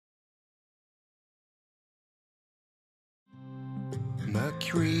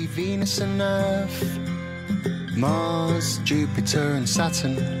Mercury, Venus and Earth, Mars, Jupiter and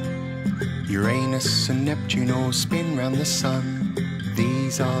Saturn, Uranus and Neptune all spin round the Sun.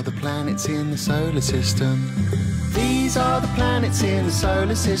 These are the planets in the solar system. These are the planets in the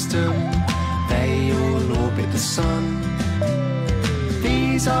solar system. They all orbit the Sun.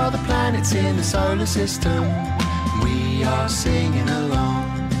 These are the planets in the solar system. We are singing along.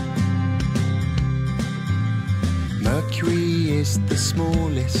 Mercury is the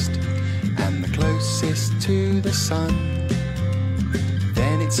smallest and the closest to the Sun.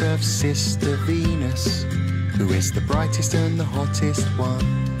 Then it's Earth's sister Venus, who is the brightest and the hottest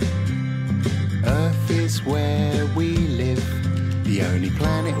one. Earth is where we live, the only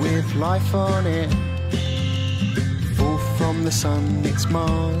planet with life on it. Fourth from the Sun it's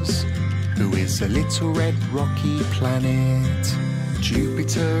Mars, who is a little red rocky planet.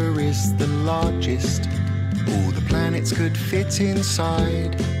 Jupiter is the largest, all the planets could fit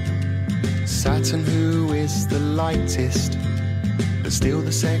inside. Saturn, who is the lightest, but still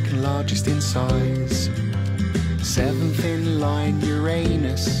the second largest in size. Seventh in line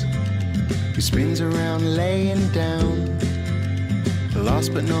Uranus, who spins around laying down.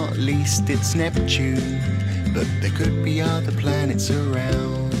 Last but not least it's Neptune, but there could be other planets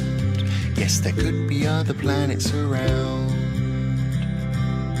around. Yes, there could be other planets around.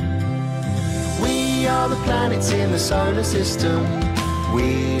 We are the planets in the solar system.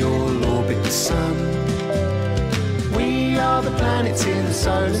 We all orbit the Sun. We are the planets in the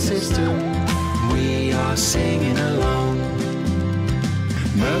solar system. We are singing along.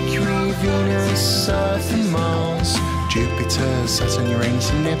 Mercury, Venus, Earth and Mars, Jupiter, Saturn, Uranus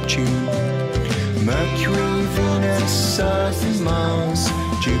and Neptune. Mercury, Venus, Earth and Mars,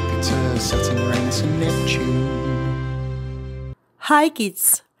 Jupiter, Saturn, Uranus and Neptune. Hi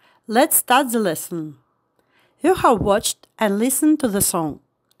kids, let's start the lesson. You have watched and listened to the song.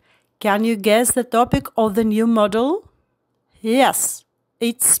 Can you guess the topic of the new model? Yes,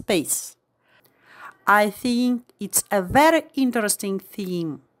 it's space. I think it's a very interesting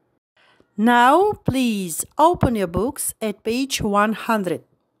theme. Now, please open your books at page 100.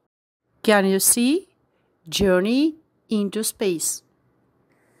 Can you see? Journey into space.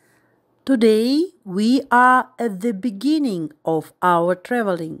 Today, we are at the beginning of our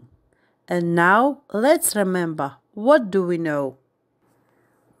traveling. And now, let's remember, what do we know?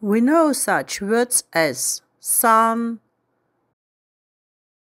 We know such words as sun,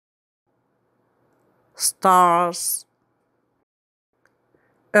 stars,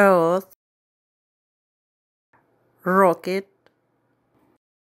 earth, rocket,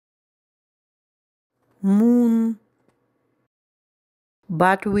 moon.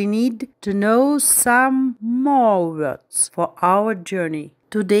 But we need to know some more words for our journey.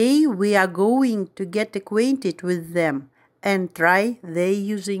 Today we are going to get acquainted with them and try their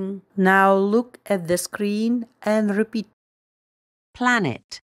using. Now look at the screen and repeat.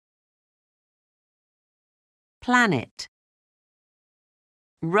 Planet, planet.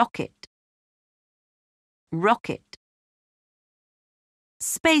 Rocket, rocket.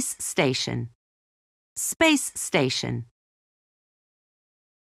 Space station, space station.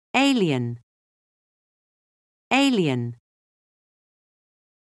 Alien, alien.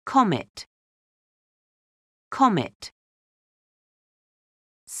 Comet, comet.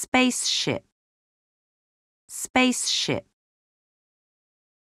 Spaceship, spaceship.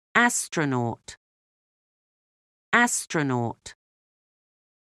 Astronaut, astronaut.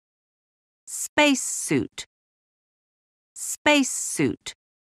 Spacesuit, spacesuit.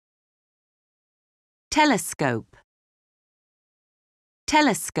 Telescope,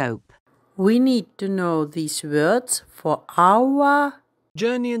 telescope. We need to know these words for our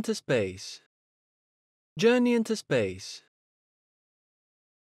journey into space. Journey into space.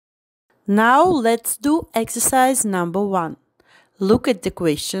 Now let's do exercise number 1. Look at the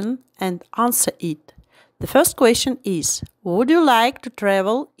question and answer it. The first question is, would you like to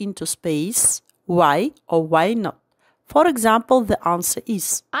travel into space? Why or why not? For example, the answer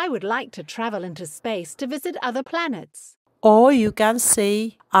is, I would like to travel into space to visit other planets. or you can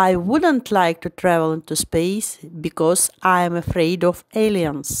say, I wouldn't like to travel into space because I am afraid of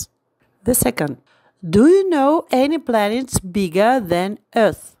aliens. The second, do you know any planets bigger than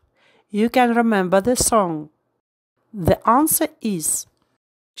Earth? You can remember the song. The answer is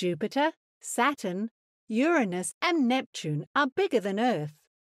Jupiter, Saturn, Uranus and Neptune are bigger than Earth.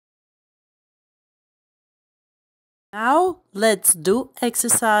 Now let's do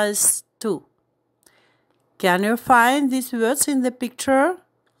exercise 2. Can you find these words in the picture?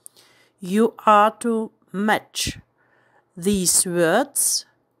 You are to match these words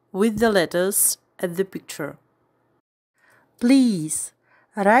with the letters at the picture. Please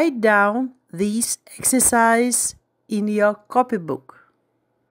write down this exercise in your copybook.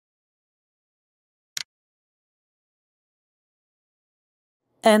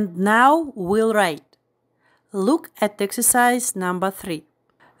 And now we'll write. Look at exercise number 3.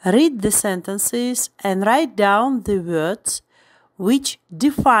 Read the sentences and write down the words which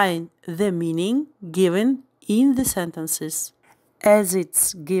define the meaning given in the sentences, as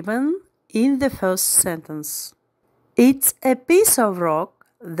it's given in the first sentence. It's a piece of rock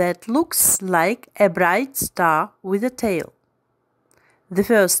that looks like a bright star with a tail. The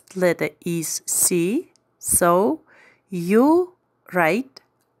first letter is C, so you write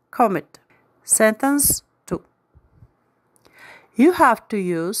comet. Sentence 2. You have to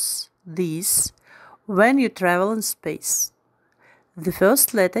use these when you travel in space. The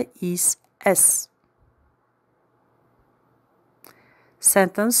first letter is S.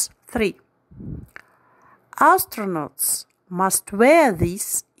 Sentence 3. Astronauts must wear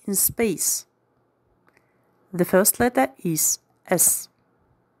these in space. The first letter is S.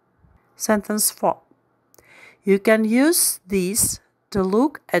 Sentence 4. You can use these to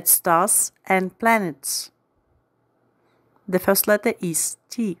look at stars and planets. The first letter is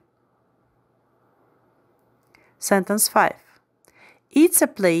T. Sentence 5. It's a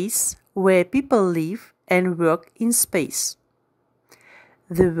place where people live and work in space.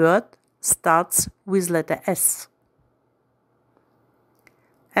 The word starts with letter S.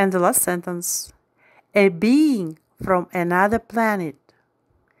 And the last sentence. A being from another planet.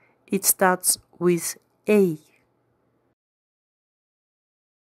 It starts with A.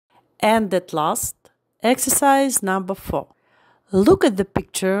 And at last, exercise number 4. Look at the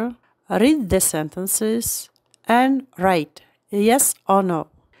picture, read the sentences, and write yes or no.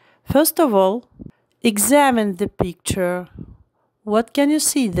 First of all, examine the picture. What can you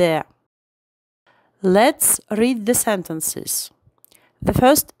see there? Let's read the sentences. The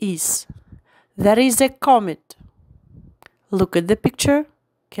first is, there is a comet. Look at the picture.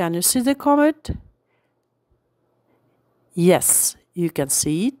 Can you see the comet? Yes, you can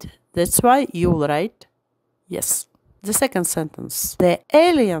see it. That's why you will write yes. The second sentence. The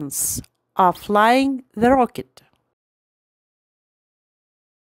aliens are flying the rocket.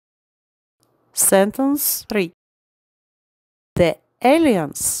 Sentence 3. The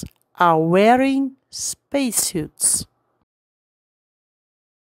aliens are wearing spacesuits.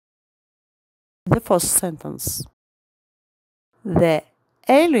 The fourth sentence. The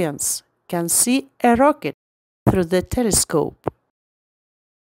aliens can see a rocket through the telescope.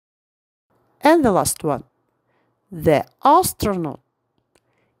 And the last one. The astronaut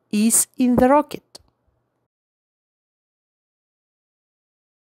is in the rocket.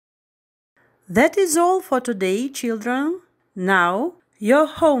 That is all for today, children. Now, your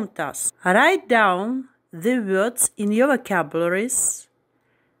home task. Write down the words in your vocabularies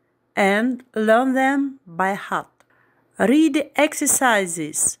and learn them by heart. Read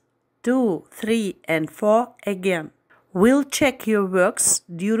exercises 2, 3, and 4 again. We'll check your works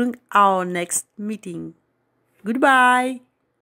during our next meeting. Goodbye.